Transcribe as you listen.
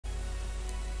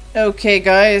Okay,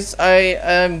 guys, I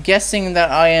am guessing that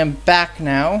I am back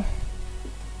now.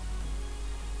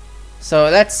 So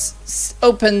let's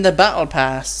open the battle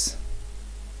pass.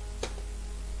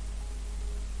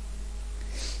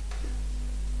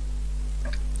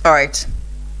 Alright.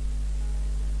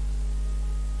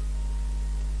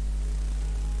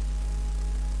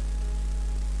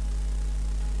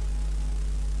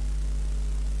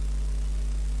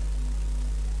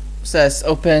 So let's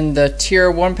open the tier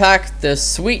 1 pack, the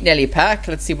Sweet Nelly pack.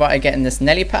 Let's see what I get in this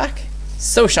Nelly pack.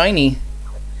 So shiny.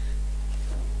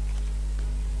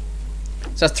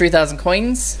 So that's 3,000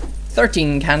 coins,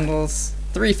 13 candles,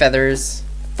 3 feathers,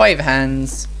 5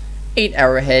 hands, 8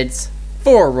 arrowheads,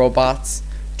 4 robots,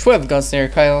 12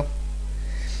 gunslinger coil,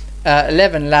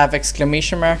 11 lav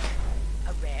exclamation mark,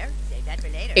 A rare? Save that for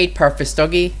later. 8 purpose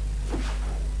doggy,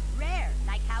 Rare,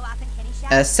 like how often can he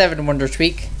shout? 7 wonder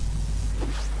tweak,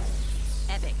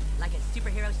 Epic, like a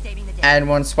superhero saving the day. and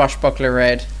 1 swashbuckler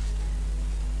red.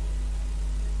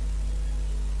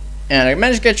 And I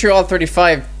managed to get through all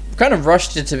 35. Kind of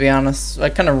rushed it, to be honest. I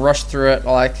kind of rushed through it,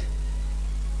 like,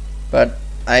 but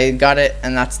I got it,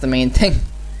 and that's the main thing.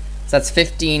 So that's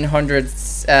 1,500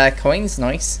 coins,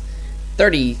 nice.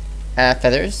 30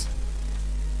 feathers,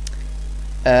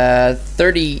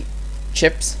 30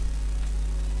 chips.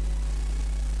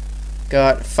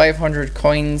 Got 500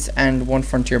 coins and 1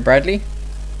 Frontier Bradley.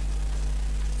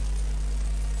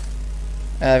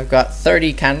 I've got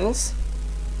 30 candles.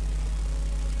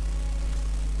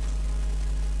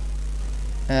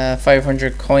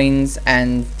 500 coins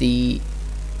and the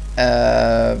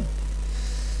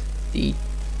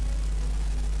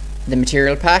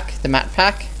material pack, the matte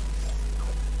pack.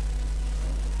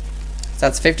 So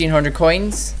that's 1,500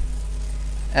 coins,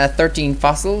 13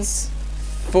 fossils,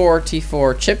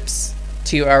 44 chips,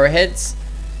 2 arrowheads,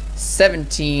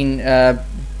 17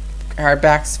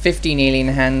 hardbacks, 15 alien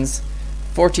hands,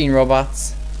 14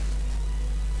 robots,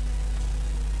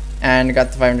 and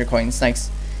got the 500 coins. Nice.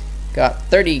 Got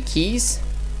 30 keys,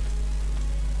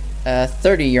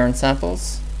 30 urine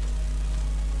samples.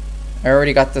 I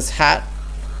already got this hat.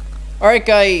 Alright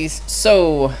guys,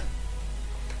 so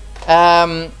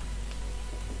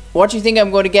what do you think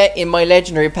I'm going to get in my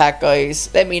legendary pack, guys?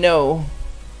 Let me know.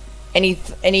 Any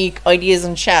ideas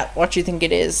in chat? What do you think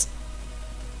it is?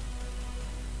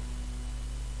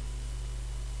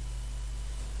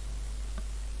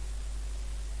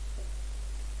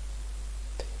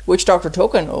 Witch Doctor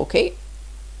token, okay.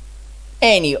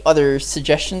 Any other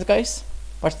suggestions, guys?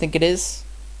 What do you think it is?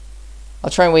 I'll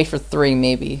try and wait for 3,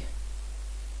 maybe.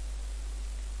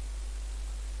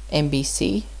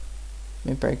 NBC,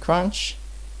 Midberry Crunch.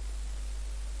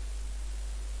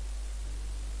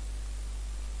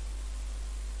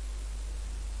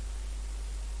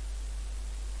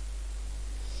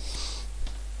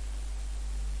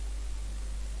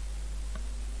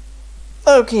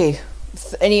 Okay.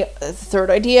 Any third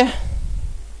idea?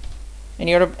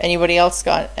 Anybody else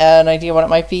got an idea what it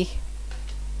might be?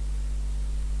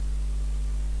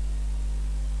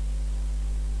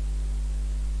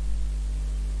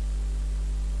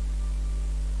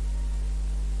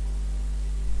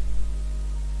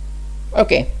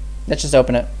 Okay, let's just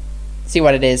open it. See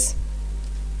what it is.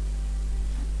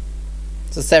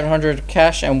 So 700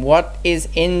 cash, and what is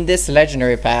in this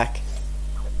legendary pack?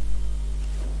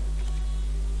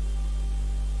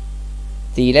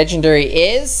 The legendary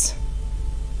is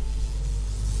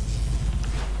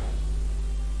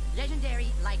Legendary,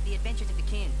 like the adventures of the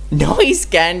king. nice,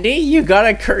 Gandhi. You got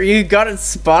it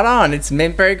spot on. It's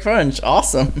Mintberry Crunch.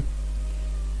 Awesome.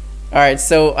 All right,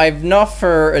 so I've enough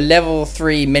for a level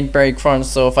 3 Mintberry Crunch.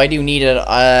 So if I do need it,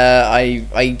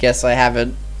 I guess I have it.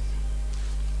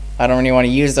 I don't really want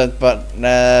to use it, but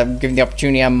given the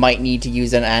opportunity, I might need to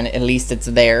use it, and at least it's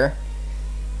there.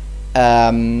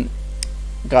 Got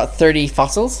 30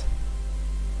 fossils.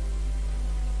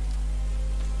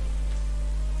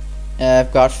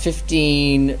 I've got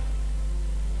 15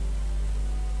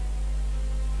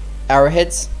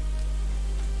 arrowheads.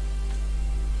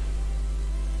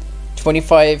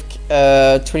 25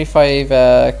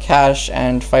 cash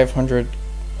and 500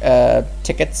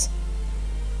 tickets.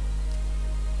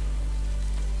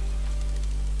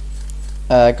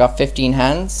 Got 15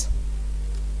 hands.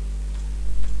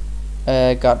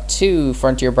 Got 2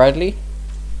 Frontier Bradley.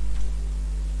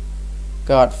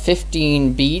 Got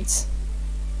 15 beads.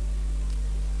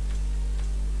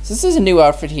 So this is a new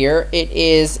outfit here. It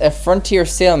is a Frontier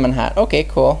Sailman hat. Okay,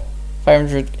 cool.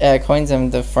 500 coins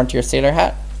and the Frontier Sailor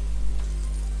hat.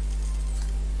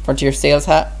 Frontier Sales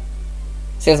hat.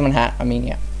 Salesman hat, I mean,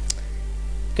 yeah.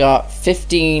 Got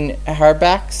 15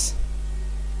 hardbacks.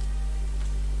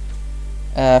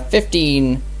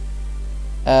 15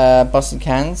 Busted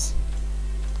cans.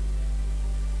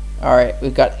 Alright,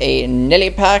 we've got a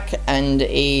Nelly pack and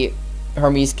a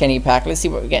Hermes Kenny pack. Let's see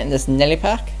what we get in this Nelly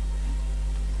pack.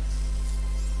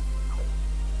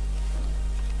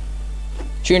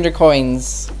 200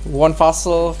 coins, 1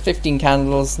 fossil, 15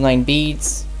 candles, 9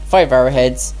 beads, 5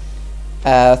 arrowheads, 3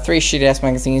 shitty ass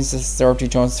magazines, 0 2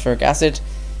 Jones ferric acid,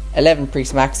 11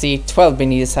 Priest Maxi, 12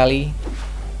 Benita Sally,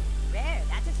 Rare,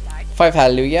 that's a start. 5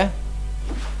 Hallelujah,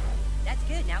 That's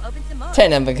good. Now open some more.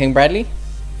 10 Evan King Bradley,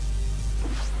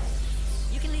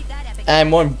 You can leave that epic.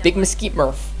 and 1 Don't Big worry. Mesquite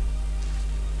Murph.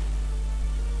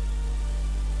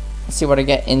 Let's see what I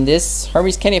get in this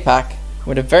Hermes Kenny pack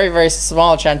with a very, very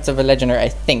small chance of a legendary, I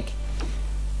think.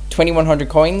 2100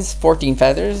 coins, 14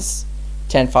 feathers,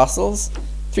 10 fossils,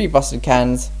 3 busted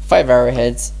cans, 5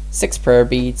 arrowheads, 6 prayer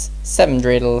beads, 7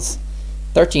 dreidels,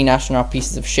 13 astronaut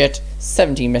pieces of shit,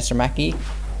 17 Mr. Mackey,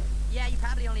 Yeah, you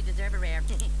probably only deserve a rare.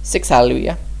 6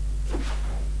 Hallelujah,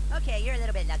 Okay, you're a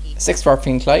little bit lucky. 6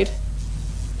 Sparkling Clyde,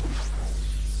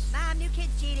 Mom, new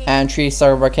kid's cheating. and 3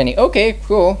 Starboard Kenny. Okay,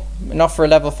 cool. Enough for a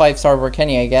level 5 Starboard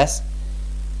Kenny, I guess.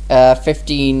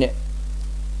 15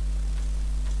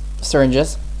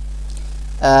 syringes.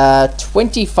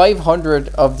 2,500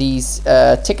 of these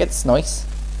tickets, nice.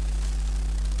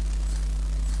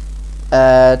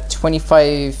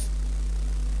 25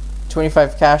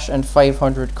 cash and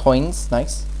 500 coins,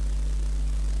 nice.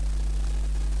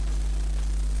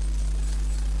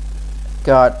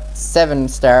 Got 7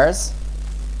 stars.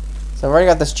 So I've already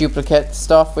got this duplicate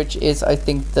stuff, which is, I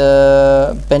think,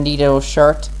 the Bandito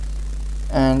shirt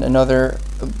and another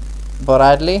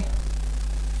Bradley.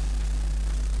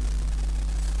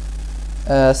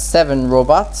 7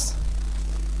 robots.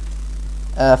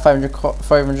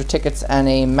 500 tickets and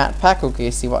a mat pack. Okay,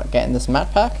 see what I get in this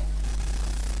mat pack.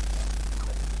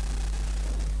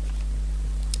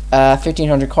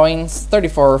 1,500 coins,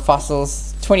 34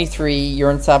 fossils, 23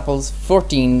 urine samples,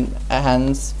 14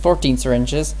 hands, 14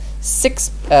 syringes,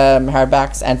 6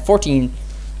 hardbacks, and 14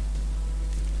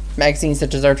 magazines that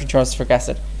deserve to trust for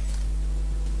acid.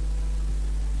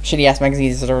 Shitty ass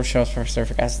magazines that deserve to trust for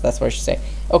sulfuric acid, that's what I should say.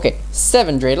 Okay,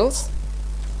 7 dreidels,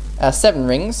 7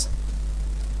 rings.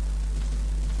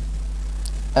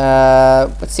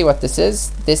 Let's see what this is.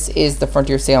 This is the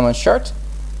Frontier Sailman shirt.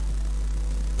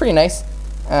 Pretty nice.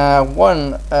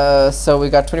 So we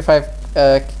got 25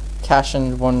 cash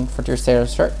and 1 Frontier Sailor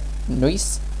shirt.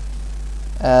 Nice.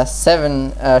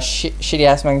 7 shitty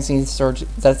ass magazines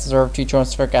that deserve to join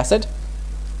sulfuric acid.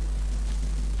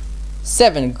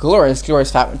 7 glorious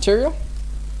fat material.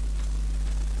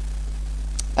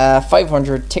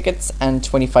 500 tickets and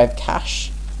 25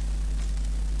 cash.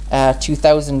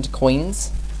 2,000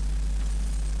 coins.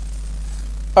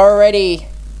 Already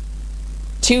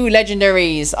 2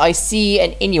 legendaries. I see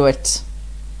an Inuit.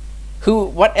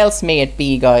 What else may it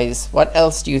be, guys? What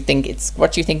else do you think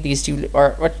what do you think these two,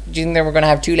 or what do you think that we're gonna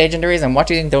have 2 legendaries, and what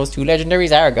do you think those 2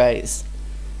 legendaries are, guys?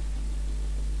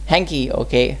 Hanky,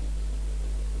 okay.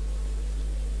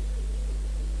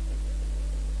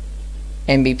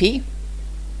 MVP.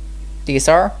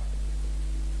 DSR.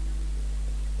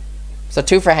 So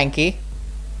 2 for Hanky.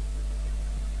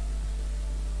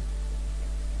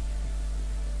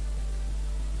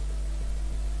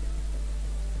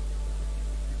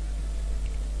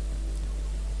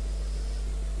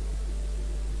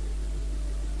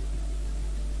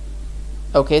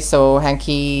 Okay, so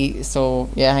Hanky,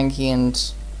 Hanky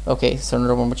and, okay, so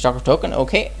another one with chocolate token,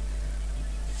 okay.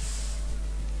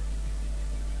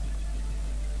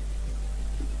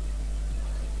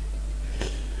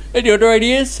 Any other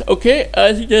ideas? Okay,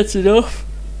 I think that's enough.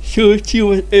 So let's see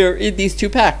what are in these 2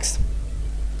 packs.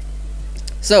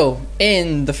 So,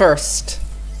 in the first,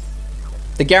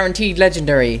 the guaranteed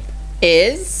legendary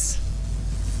is...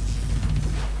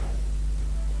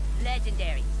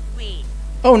 Legendary. Sweet.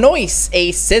 Oh, nice!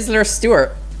 A Sizzler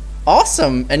Stewart.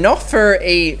 Awesome! Enough for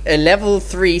a level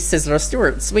 3 Sizzler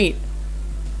Stewart. Sweet.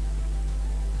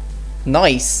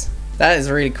 Nice. That is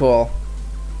really cool.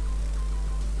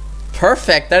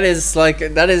 Perfect. That is like,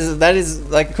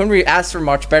 couldn't really ask for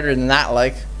much better than that,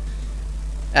 like.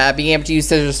 Being able to use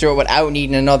Sizzler Stewart without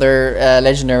needing another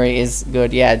legendary is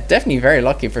good. Yeah, definitely very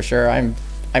lucky for sure. I'm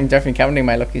definitely counting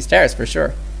my lucky stars for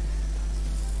sure.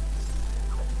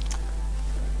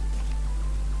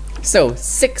 So,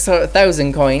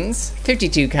 6,000 coins,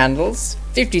 52 candles,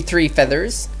 53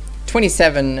 feathers,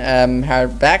 27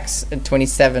 hardbacks, and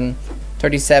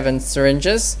 37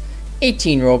 syringes,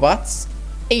 18 robots,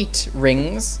 8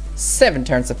 rings, 7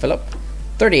 turns of Phillip,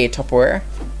 38 Tupperware,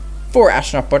 4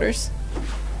 astronaut butters,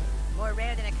 More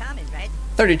rare than a common, right?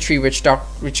 33 witch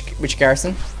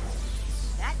garrison,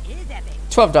 That is epic.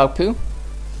 12 dog poo,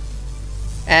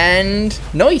 And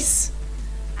nice.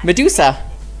 Medusa.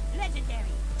 Legendary.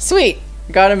 Sweet.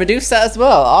 Got a Medusa as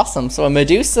well. Awesome. So a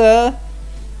Medusa,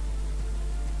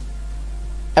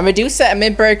 a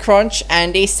Midberry Crunch,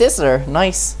 and a Sizzler.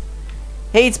 Nice.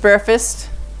 Hey, it's Breakfast.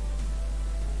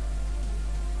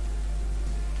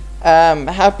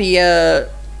 Happy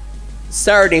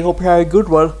Saturday. Hope you had a good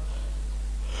one.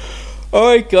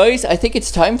 Alright guys, I think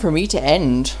it's time for me to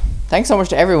end. Thanks so much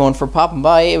to everyone for popping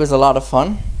by. It was a lot of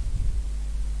fun.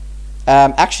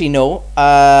 Actually no,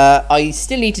 I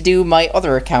still need to do my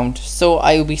other account, so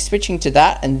I will be switching to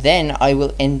that and then I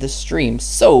will end the stream.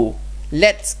 So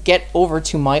let's get over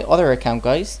to my other account,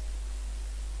 guys.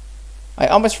 I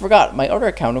almost forgot my other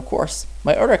account, of course.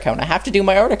 My other account. I have to do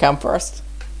my other account first.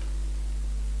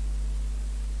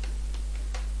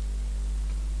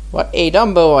 What a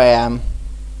Dumbo I am.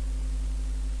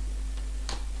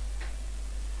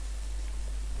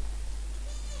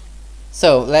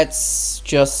 So let's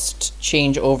just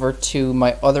change over to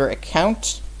my other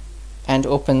account and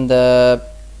open the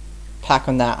pack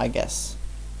on that, I guess.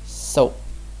 So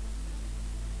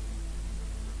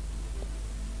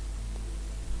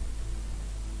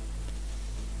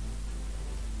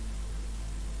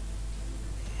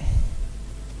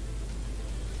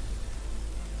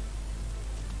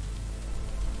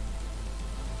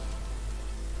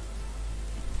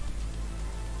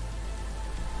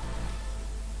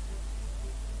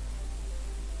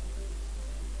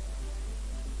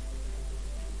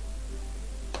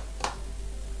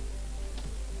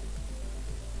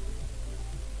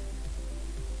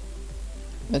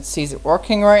let's see, is it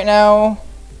working right now?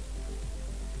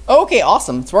 Okay,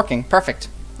 awesome, it's working, perfect.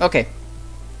 Okay.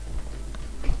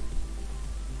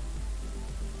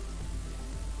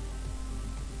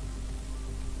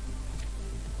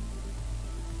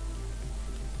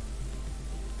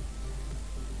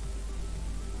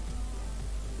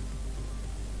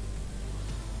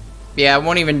 Yeah, I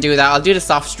won't even do that. I'll do this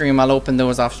off stream. I'll open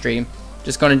those off stream.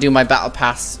 Just gonna do my battle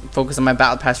pass. Focus on my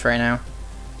battle pass right now.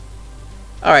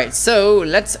 Alright, so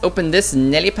let's open this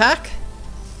Nelly pack.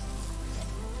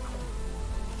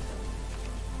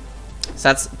 So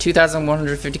that's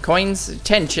 2,150 coins,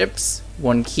 10 chips,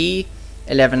 1 key,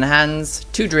 11 hands,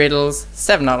 2 dreidels,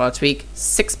 7 auto tweak,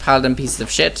 6 paladin pieces of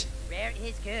shit, Rare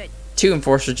is good. 2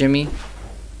 enforcer Jimmy,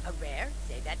 A rare?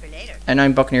 Save that for later. and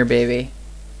 9 Buccaneer Baby.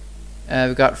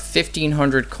 We've got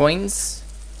 1,500 coins,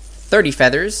 30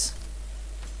 feathers,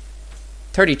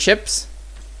 30 chips,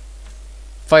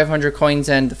 500 coins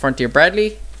and the Frontier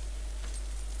Bradley,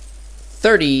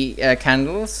 30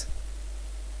 candles,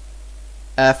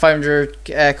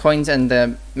 500 coins and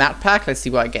the mat pack. Let's see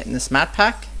what I get in this mat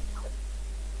pack.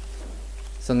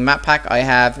 So in the mat pack I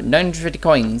have 950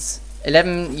 coins,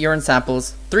 11 urine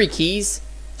samples, 3 keys,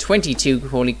 22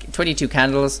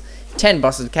 candles, 10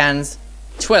 busted cans,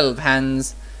 12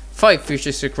 hands, 5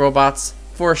 futuristic robots,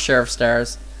 4 sheriff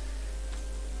stars.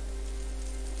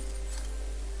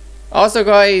 Also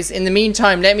guys, in the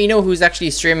meantime, let me know who's actually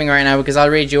streaming right now, because I'll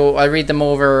read you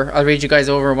guys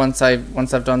over once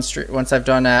I've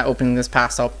done opening this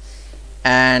pass up.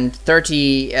 And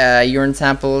 30 urine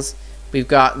samples. We've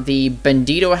got the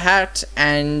Bandito hat,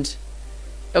 and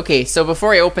okay, so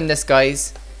before I open this,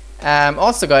 guys,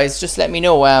 also guys, just let me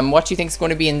know what you think is going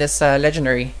to be in this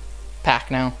legendary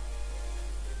pack now.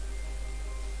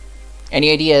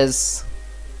 Any ideas?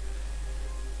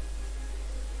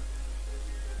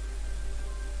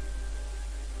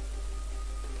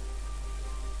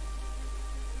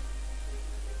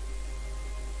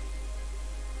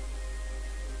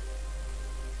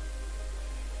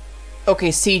 Okay,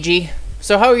 CG.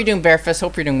 So how are you doing, Bearfist?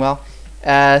 Hope you're doing well.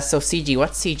 So CG,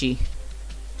 what's CG?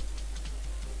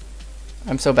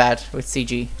 I'm so bad with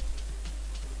CG.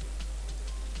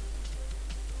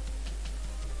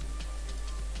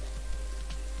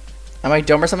 Am I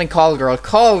dumb or something? Call girl.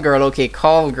 Call girl, okay,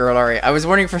 call girl, alright. I was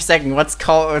wondering for a second, what's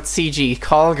CG?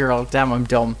 Call girl, damn, I'm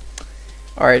dumb.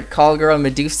 Alright, call girl,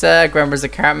 Medusa, Grembers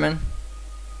of Cartman.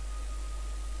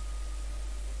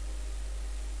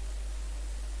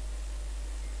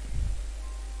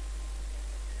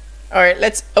 Alright,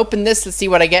 let's open this. Let's see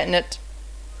what I get in it.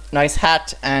 Nice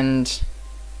hat and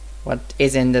what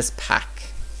is in this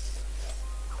pack.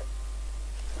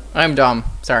 I'm dumb.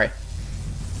 Sorry.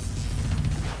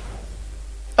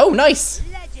 Oh, nice!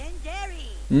 Legendary.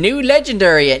 New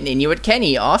legendary at Inuit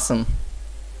Kenny. Awesome.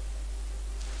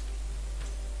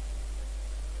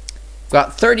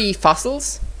 Got 30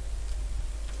 fossils.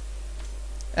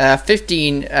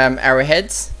 15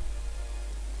 arrowheads.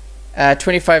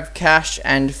 25 cash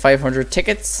and 500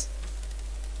 tickets,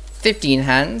 15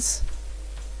 hands,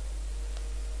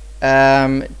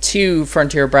 2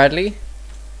 Frontier Bradley,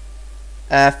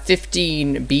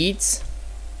 15 beads,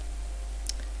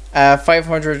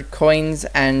 500 coins,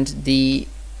 and the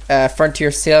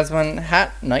Frontier Salesman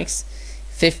hat. Nice.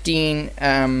 15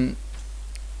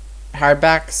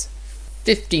 hardbacks,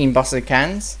 15 busted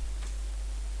cans.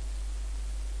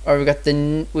 Or we've got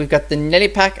the Nelly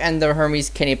pack and the Hermes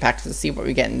Kenny pack. Let's see what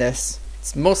we get in this.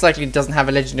 It's most likely doesn't have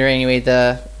a legendary anyway,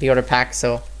 the other pack,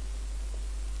 so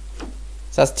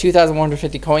that's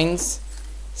 2,150 coins,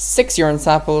 6 urine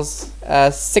samples,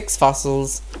 6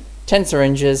 fossils, 10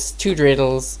 syringes, 2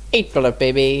 dreidels, 8 bullet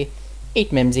baby,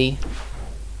 8 mimsy,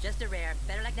 Just a rare.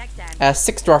 Better luck next time.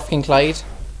 6 Dwarf King Clyde,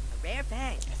 A rare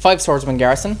bang. 5 Swordsman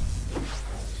Garrison,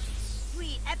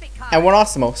 Sweet epic card. and 1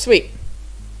 Osimo. Sweet.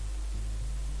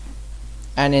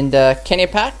 And in the Kenny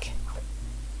pack,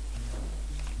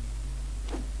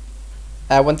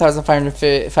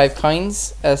 1,505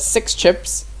 coins, 6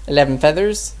 chips, 11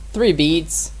 feathers, 3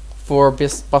 beads, 4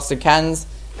 busted cans,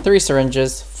 3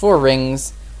 syringes, 4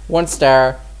 rings, 1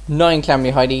 star, 9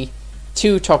 Calamity Heidi,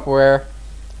 2 Tupperware,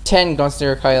 10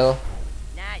 Gunslinger Kyle,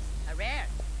 Nice. A rare.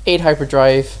 8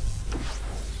 Hyperdrive,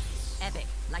 Epic.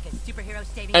 Like a superhero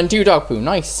saving. and 2 Dog Poo.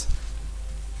 Nice.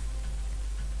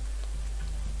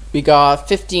 We got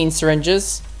 15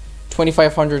 syringes,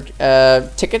 2,500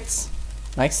 tickets.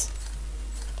 Nice.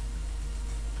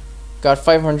 Got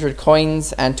 500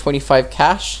 coins and 25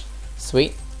 cash.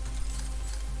 Sweet.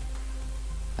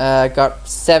 Got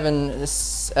 7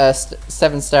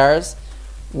 stars,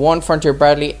 1 Frontier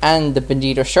Bradley and the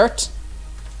Bandito shirt.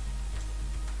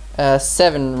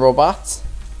 7 robots.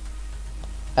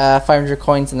 500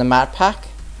 coins in the mat pack.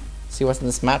 See what's in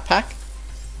this mat pack.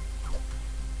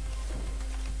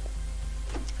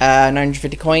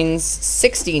 950 coins,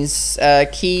 16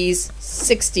 keys,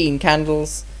 16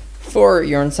 candles, 4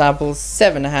 urine samples,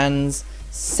 7 hands,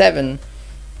 7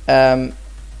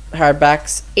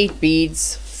 hardbacks, 8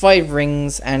 beads, 5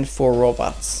 rings, and 4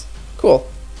 robots. Cool.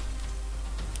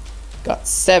 Got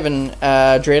 7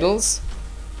 dreidels.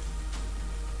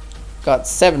 Got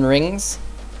 7 rings.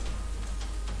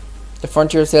 The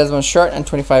Frontier Salesman shirt and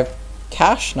 25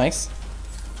 cash. Nice.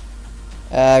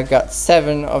 Got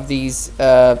 7 of these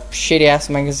shitty ass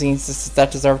magazines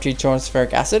that deserve to be thrown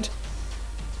ferric acid.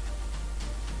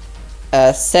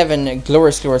 7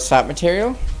 glorious fat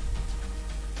material.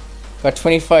 Got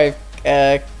 25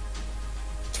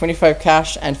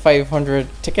 cash and 500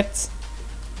 tickets.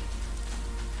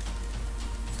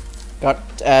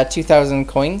 Got 2,000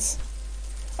 coins.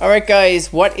 Alright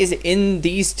guys, what is in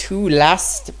these 2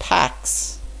 last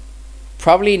packs?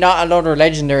 Probably not another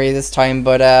legendary this time,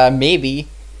 but maybe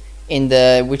in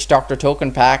the Witch Doctor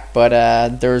token pack, but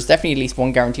there's definitely at least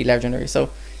 1 guaranteed legendary. So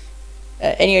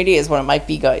any ideas what it might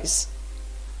be, guys?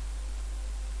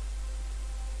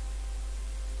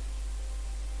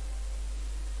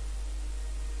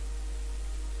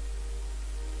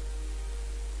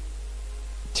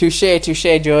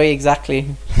 Touche, Joey,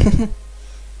 exactly.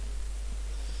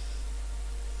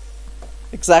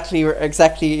 Exactly,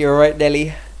 you're right,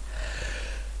 Nelly.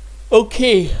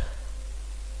 Okay.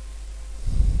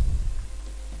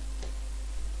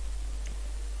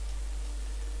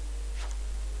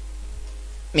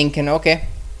 Minkin, okay.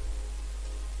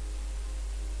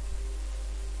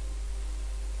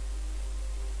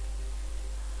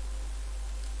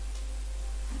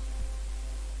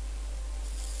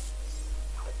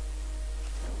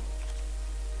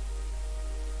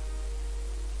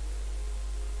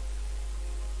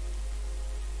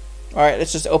 Alright,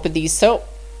 let's just open these. So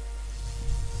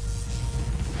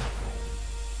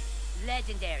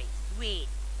Legendary. Sweet.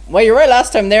 well, you're right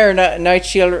last time there, Night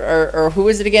Shield, or who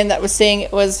is it again that was saying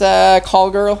it was Call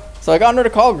Girl? So I got another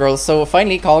Call Girl, so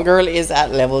finally Call Girl is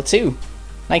at level 2.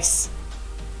 Nice.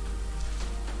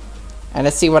 And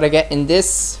let's see what I get in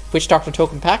this Witch Doctor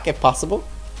token pack, if possible.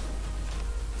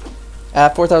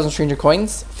 4,300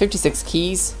 coins, 56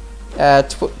 keys,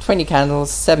 20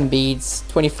 candles, 7 beads,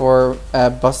 24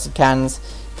 busted cans,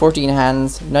 14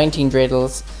 hands, 19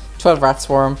 dreidels, 12 rat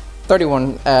swarm,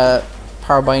 31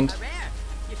 powerbind, A rare.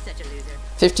 You're such a loser.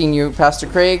 15 U Pastor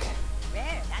Craig,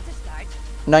 Rare. That's a start.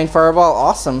 9 fireball,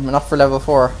 awesome, enough for level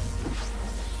 4,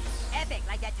 Epic.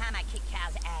 Like that time I kicked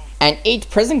Cal's ass. and 8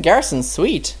 prison garrisons,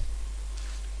 sweet.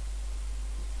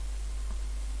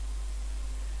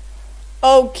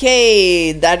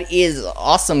 Okay, that is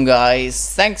awesome,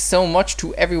 guys. Thanks so much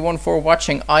to everyone for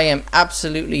watching. I am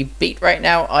absolutely beat right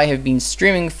now. I have been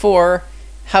streaming for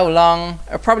how long?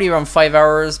 Probably around 5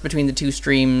 hours between the 2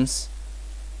 streams.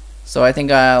 So I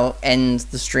think I'll end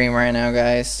the stream right now,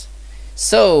 guys.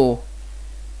 So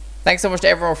thanks so much to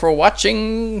everyone for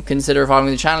watching. Consider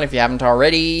following the channel if you haven't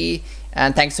already.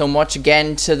 And thanks so much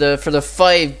again to the for the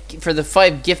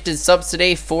five gifted subs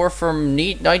today. 4 from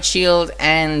Night Shield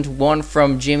and 1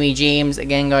 from Jimmy James.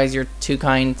 Again, guys, you're too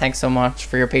kind. Thanks so much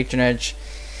for your patronage.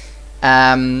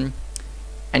 And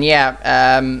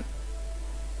yeah,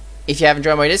 if you haven't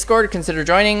joined my Discord, consider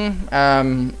joining.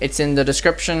 It's in the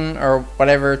description or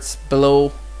whatever. It's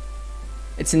below.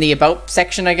 It's in the about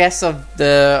section, I guess,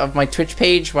 of my Twitch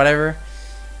page, whatever.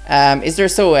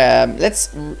 Let's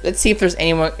see if there's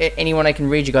anyone I can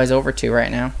read you guys over to right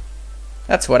now.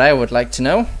 That's what I would like to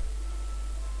know.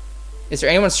 Is there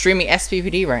anyone streaming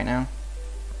SPPD right now?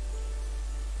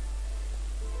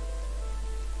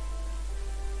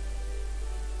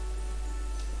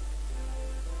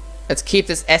 Let's keep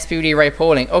this SPPD right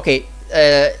polling. Okay,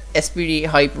 SPPD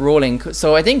hype rolling.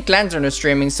 So I think Glanzern is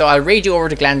streaming, so I'll raid you over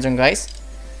to Glanzern, guys.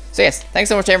 So yes, thanks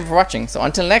so much everyone for watching. So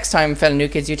until next time, fellow new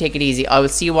kids, you take it easy. I will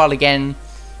see you all again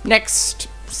next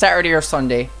Saturday or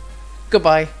Sunday.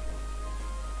 Goodbye.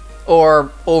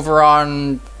 Or over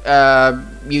on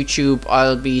YouTube,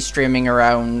 I'll be streaming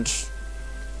around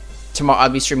tomorrow. I'll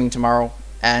be streaming tomorrow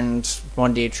and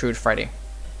Monday through to Friday.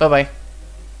 Bye bye.